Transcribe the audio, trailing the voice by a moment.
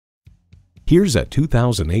Here's a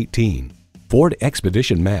 2018 Ford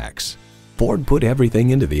Expedition Max. Ford put everything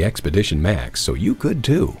into the Expedition Max so you could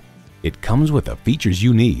too. It comes with the features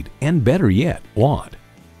you need and, better yet, want.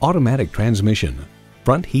 Automatic transmission,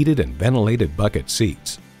 front heated and ventilated bucket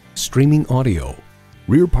seats, streaming audio,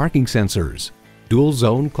 rear parking sensors, dual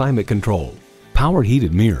zone climate control, power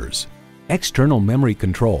heated mirrors, external memory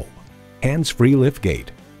control, hands-free liftgate,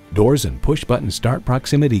 doors and push-button start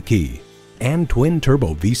proximity key, and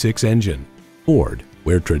twin-turbo V6 engine. Ford,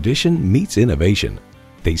 where tradition meets innovation.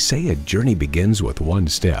 They say a journey begins with one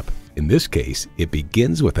step. In this case, it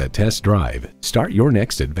begins with a test drive. Start your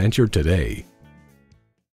next adventure today.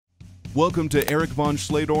 Welcome to Eric von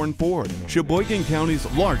Schledorn Ford, Sheboygan County's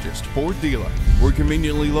largest Ford dealer. We're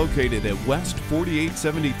conveniently located at West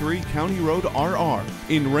 4873 County Road RR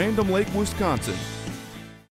in Random Lake, Wisconsin.